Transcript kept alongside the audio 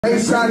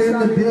Shot in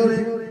the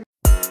building.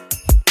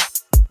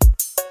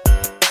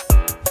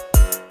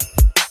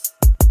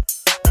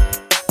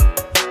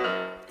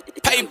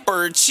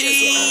 Papercheese.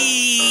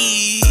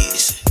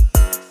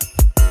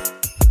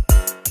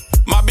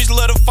 My bitch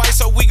love to fight,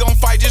 so we gon'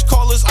 fight. Just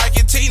call us Ike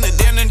and Tina.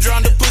 Dan and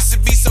John, the pussy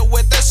be so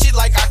wet, that shit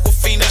like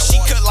Aquafina. She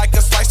cut like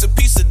a slice of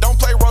pizza. Don't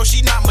play role,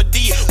 she not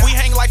Medea. We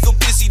hang like a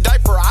pissy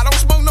diaper. I don't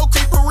smoke no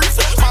creeper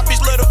reefer. My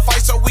bitch love to fight,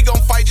 so we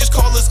gon' fight. Just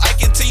call us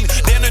Ike and Tina.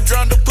 Dan and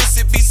John, the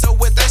pussy be so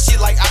wet, that shit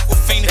like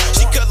Aquafina.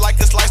 She cut like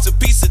a slice of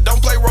pizza.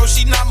 Don't play role,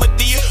 she not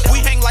Medea. We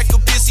hang like a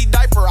pissy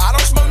diaper. I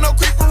don't smoke no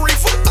creeper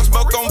reefer. I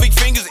smoke on big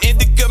fingers.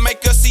 Indica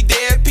make us see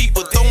dead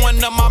people.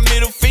 Throwing up my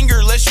middle finger,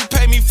 unless you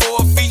pay me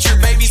for a feature.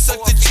 Baby,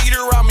 suck the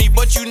cheater on me,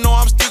 but you know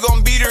I'm still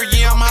gon' beat her.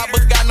 Yeah, I'm hot,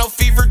 but got no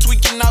fever.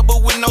 Tweaking out,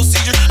 but with no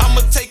seizure.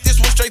 I'ma take this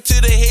one straight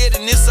to the head,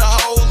 and it's a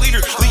whole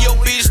liter. Leo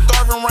bitch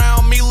starving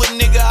around me, little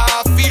nigga,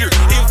 I'll feed her.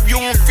 If you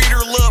don't feed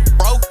her, look,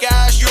 broke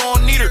ass, you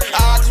don't need her.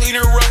 I'll clean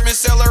her up and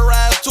sell her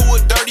ass to a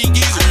dirty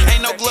geezer.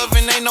 Ain't no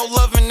gloving, ain't no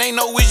loving, ain't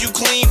no is you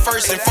clean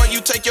first. And before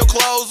you take your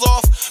clothes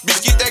off,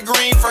 bitch, get that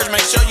green first.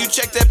 Make sure you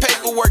check that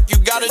paperwork, you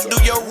gotta do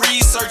your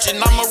research. And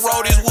I'ma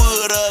roll this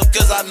wood up,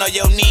 cause I know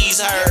your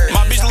knees hurt.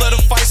 My bitch love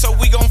to fight, so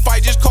we gon'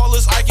 fight. Just call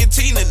us Ike and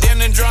Tina.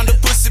 Dan and John, the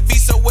pussy be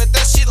so wet,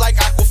 that shit like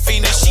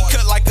Aquafina. She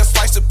cut like a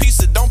slice of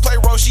pizza. Don't play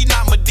role, she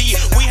not Medea.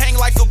 We hang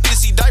like a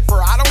pissy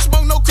diaper. I don't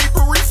smoke no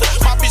creeper reefer.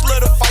 My bitch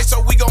love to fight,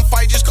 so we gon'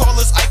 fight. Just call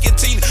us Ike and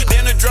Tina.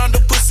 Dan and John, the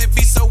pussy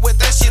be so wet,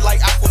 that shit like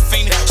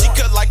Aquafina. She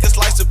cut like a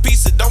slice of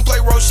pizza. Don't play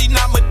role, she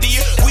not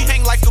Medea. We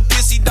hang like a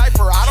pissy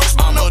diaper. I don't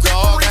smoke no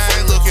creeper reefer. I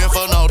ain't looking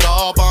for no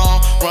dog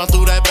bone. Run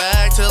through that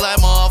bag till that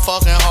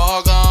motherfucking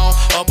hog gone.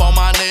 Up on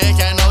my neck,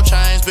 ain't no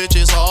chains, bitch,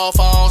 it's all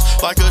phones.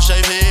 Like a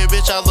shaved head,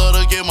 bitch, I love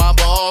to get my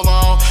ball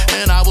on.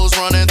 And I was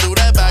running through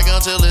that bag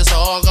until it's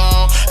all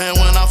gone. And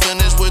when I'm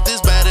finished with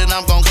this bad, then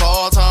I'm gon'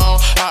 call tone.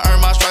 I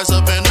earned my stripes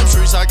up in them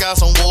streets, I got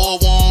some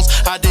war wounds.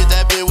 I did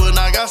that bit when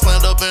I got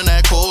slammed up in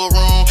that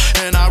courtroom.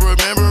 And I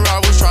remember I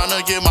was trying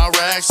to get my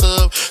racks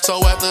up. So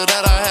after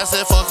that I had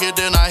said fuck it,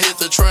 then I hit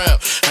the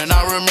trap. And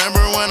I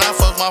remember when I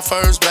fucked my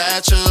first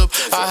batch up,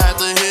 I had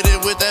to hit it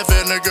with that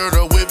vinegar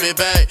to whip it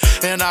back.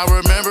 And I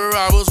remember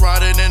I was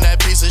riding in that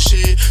piece of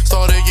shit.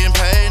 Started getting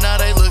paid, now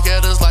they look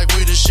at us like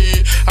we the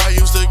shit. I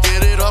used to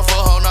get it off a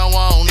hoe, now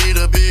I don't need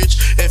a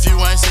bitch. If you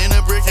ain't seen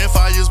a brick and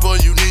fires,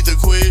 boy, you need to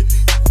quit.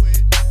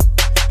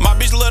 My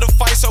bitch love to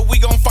fight, so we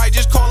gon' fight.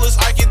 Just call us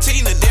Ike and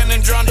Tina. Dan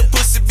and John, the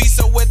pussy be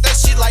so wet, that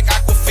shit like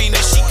Aquafina.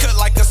 She cut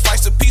like a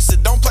slice of pizza.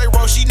 Don't play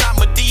role, she not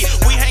Medea.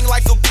 We hang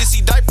like a pissy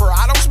diaper.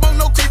 I don't smoke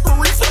no creeper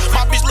reefer.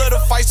 My bitch love to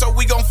fight, so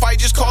we gon' fight.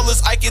 Just call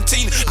us Ike and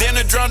Tina. Dan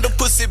and John, the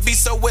pussy be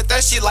so wet,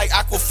 that shit like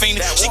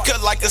Aquafina. She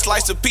cut like a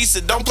slice of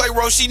pizza. Don't play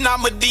role, she not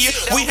Medea.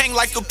 We hang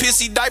like a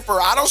pissy diaper.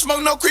 I don't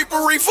smoke no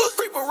creeper reefer.